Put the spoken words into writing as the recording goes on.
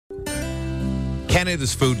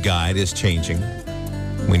Canada's food guide is changing.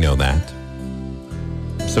 We know that.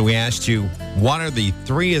 So we asked you, what are the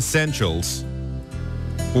 3 essentials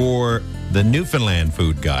for the Newfoundland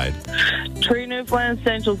food guide? 3 Newfoundland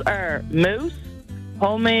essentials are mousse,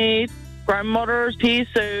 homemade grandmother's pea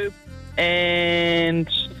soup, and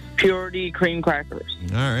purity cream crackers.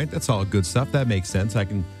 All right, that's all good stuff. That makes sense. I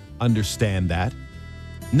can understand that.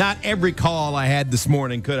 Not every call I had this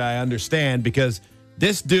morning could I understand, because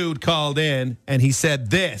this dude called in and he said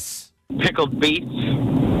this. Pickled beets.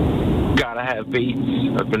 Gotta have beets.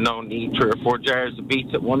 I've been known to eat 3 or 4 jars of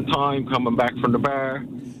beets at one time coming back from the bar.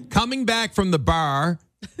 Coming back from the bar,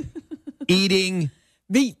 eating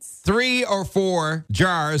Beets. 3 or 4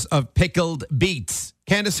 jars of pickled beets.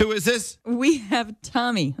 Candice, who is this? We have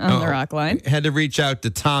Tommy on the rock line. Had to reach out to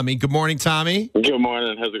Tommy. Good morning, Tommy. Good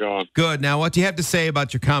morning. How's it going? Good. Now, what do you have to say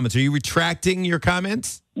about your comments? Are you retracting your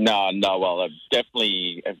comments? No. Well, I've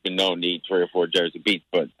definitely have been known to eat 3 or 4 jars of beets,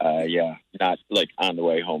 but yeah, not like on the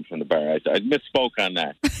way home from the bar. I misspoke on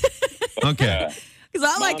that. Okay. Because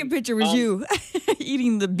all I can picture was you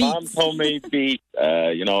eating the beets. Mom's homemade beets,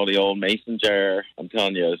 the old mason jar. I'm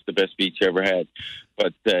telling you, it's the best beets you ever had.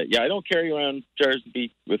 But, yeah, I don't carry around jars of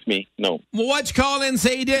beets with me, no. Well, what'd you call in and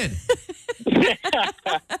say you did? Like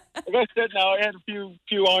I said, now I had a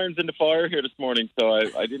few irons in the fire here this morning, so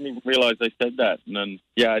I didn't even realize I said that. And then,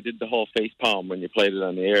 yeah, I did the whole face palm when you played it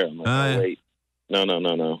on the air. I'm like, yeah. Wait.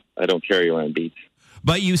 No. I don't carry around beets.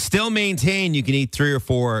 But you still maintain you can eat 3 or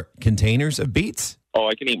 4 containers of beets? Oh,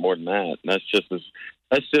 I can eat more than that. That's just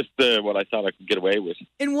what I thought I could get away with.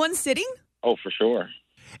 In one sitting? Oh, for sure.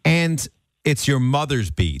 And it's your mother's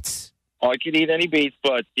beets. Oh, I could eat any beets,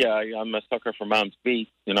 but yeah, I'm a sucker for mom's beets,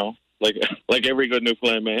 like every good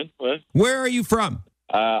Newfoundland man. What? Where are you from?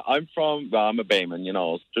 I'm a Bayman,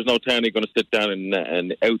 There's no town you're going to sit down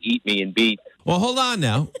and out-eat me in beets. Well, hold on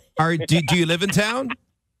now. Do you live in town?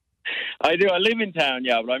 I do. I live in town,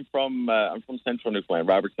 yeah, but I'm from central Newfoundland,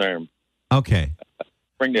 Roberts Arm. Okay.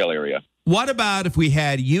 Springdale area. What about if we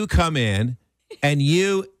had you come in and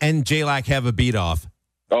you and J-Lac have a beat off?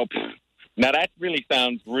 Oh, now that really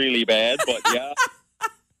sounds really bad, but yeah.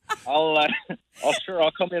 I'll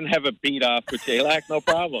come in and have a beat off with J-Lac, no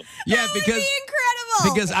problem. Yeah, That would be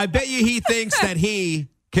incredible. Because I bet you he thinks that he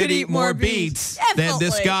could eat more beets than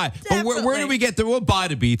this guy. But where do we get the? We'll buy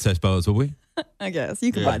the beets, I suppose, will we? I guess.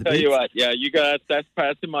 You can buy the Tell beets. you what, yeah, that's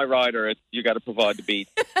passing my rider. You got to provide the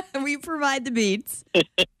beets. We provide the beets.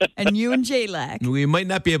 And you and J-Lac We might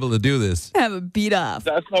not be able to do this. have a beat off.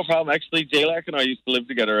 That's no problem. Actually, J-Lac and I used to live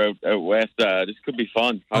together out west. This could be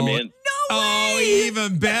fun. I'm in. No way! Oh,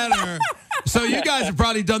 even better. So you guys have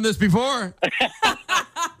probably done this before.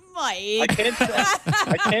 I Mike.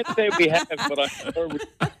 can't say we have, but I'm sure we.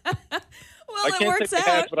 Well, I it can't works say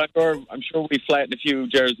we have, out. but I'm sure we flattened a few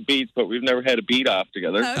jars of beets, but we've never had a beat off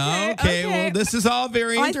together. Okay, well, this is all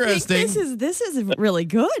very interesting. I think this is really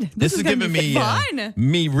good. This is gonna giving be me fun.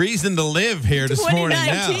 me reason to live here this morning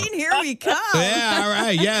now. 2019, here we come. Yeah, all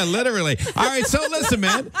right. Yeah, literally. All right, so listen,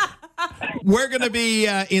 man. We're going to be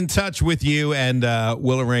in touch with you, and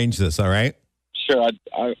we'll arrange this, all right? Sure.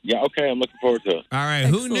 Yeah, okay. I'm looking forward to it. All right.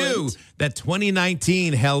 Excellent. Who knew that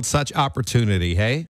 2019 held such opportunity, hey?